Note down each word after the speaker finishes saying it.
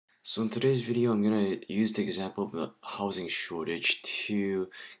So in today's video, I'm going to use the example of a housing shortage to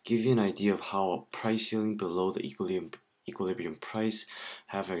give you an idea of how a price ceiling below the equilibrium price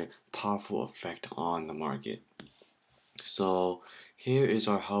have a powerful effect on the market. So here is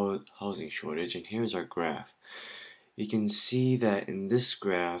our housing shortage, and here's our graph. You can see that in this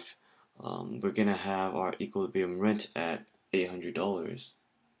graph, we're going to have our equilibrium rent at $800.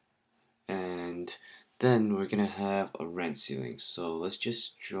 And then we're gonna have a rent ceiling. So let's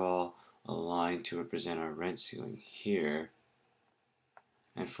just draw a line to represent our rent ceiling here.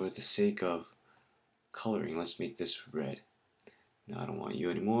 And for the sake of coloring, let's make this red. Now I don't want you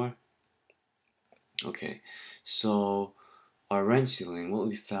anymore. Okay, so our rent ceiling, what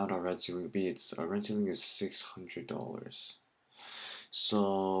we found our rent ceiling to be, our rent ceiling is $600.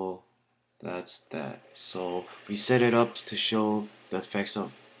 So that's that. So we set it up to show the effects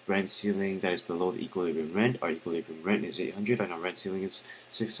of rent ceiling that is below the equilibrium rent. Our equilibrium rent is $800 and our rent ceiling is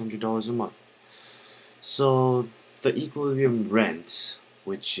 $600 a month. So the equilibrium rent,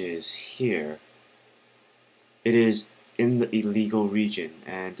 which is here, it is in the illegal region,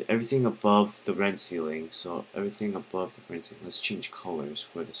 and everything above the rent ceiling, so everything above the rent ceiling, let's change colors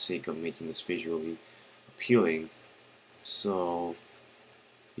for the sake of making this visually appealing. So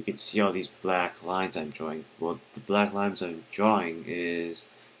you can see all these black lines I'm drawing. Well, the black lines I'm drawing is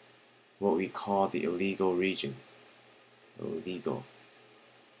what we call the illegal region. Illegal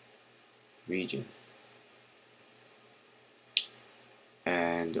region.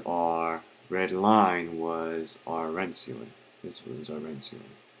 And our red line was our rent ceiling. This was our rent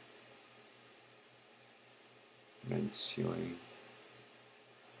ceiling. Rent ceiling.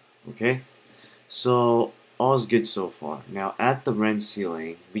 Okay, so all's good so far. Now at the rent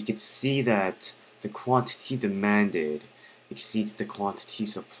ceiling, we could see that the quantity demanded exceeds the quantity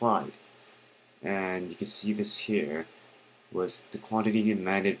supplied. And you can see this here with the quantity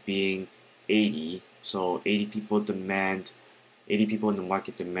demanded being 80. So 80 people in the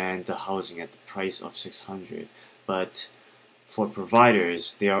market demand the housing at the price of 600. But for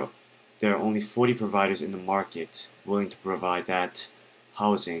providers, there are only 40 providers in the market willing to provide that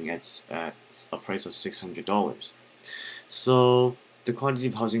housing at a price of $600. So the quantity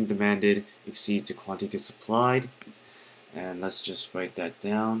of housing demanded exceeds the quantity supplied, and let's just write that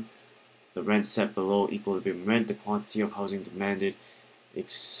down. The rent set below equilibrium rent, the quantity of housing demanded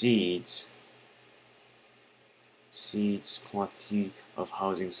exceeds quantity of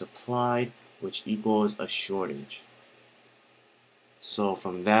housing supplied, which equals a shortage. So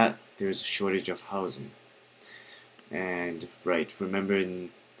from that, there's a shortage of housing. And right, remember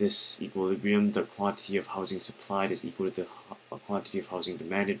in this equilibrium, the quantity of housing supplied is equal to the quantity of housing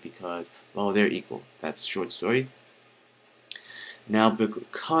demanded because, well, they're equal. That's a short story. Now,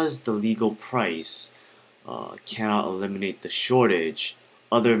 because the legal price cannot eliminate the shortage,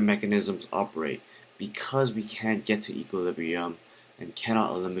 other mechanisms operate. Because we can't get to equilibrium and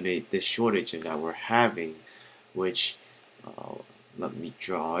cannot eliminate this shortage that we're having, which, let me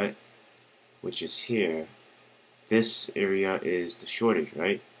draw it, which is here. This area is the shortage,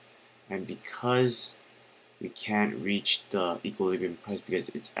 right? And because we can't reach the equilibrium price because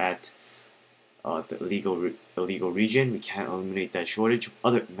it's at the illegal region, we can't eliminate that shortage.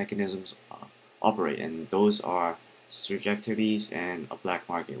 Other mechanisms operate, and those are trajectories and a black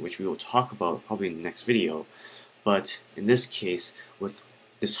market, which we will talk about probably in the next video. But in this case, with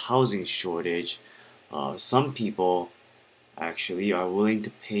this housing shortage, some people actually are willing to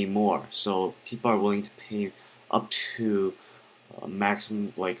pay more. So people are willing to pay up to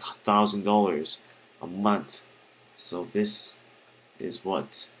maximum like $1,000 a month. So this is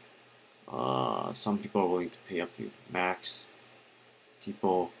what some people are willing to pay up to. Max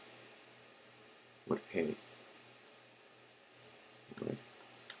people would pay.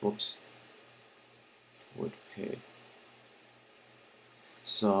 Would pay.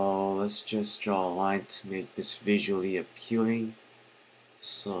 So let's just draw a line to make this visually appealing.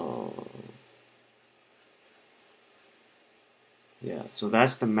 So yeah, so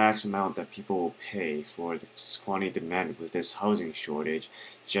that's the max amount that people will pay for the quantity demanded with this housing shortage.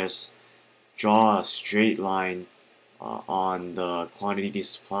 Just draw a straight line on the quantity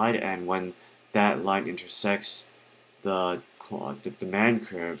supplied, and when that line intersects the demand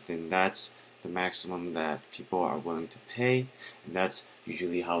curve, then that's the maximum that people are willing to pay, and that's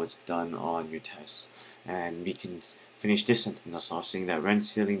usually how it's done on your tests. And we can finish this sentence off saying that rent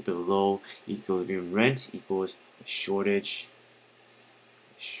ceiling below equilibrium rent equals a shortage.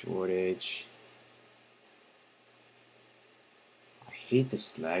 I hate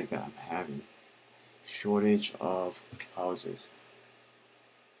this lag that I'm having. Shortage of houses.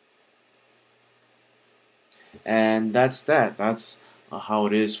 And that's that. That's how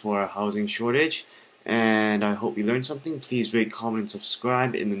it is for a housing shortage. And I hope you learned something. Please rate, comment, and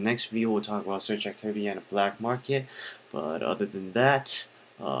subscribe. In the next video, we'll talk about search activity and the black market. But other than that,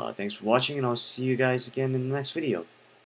 thanks for watching, and I'll see you guys again in the next video.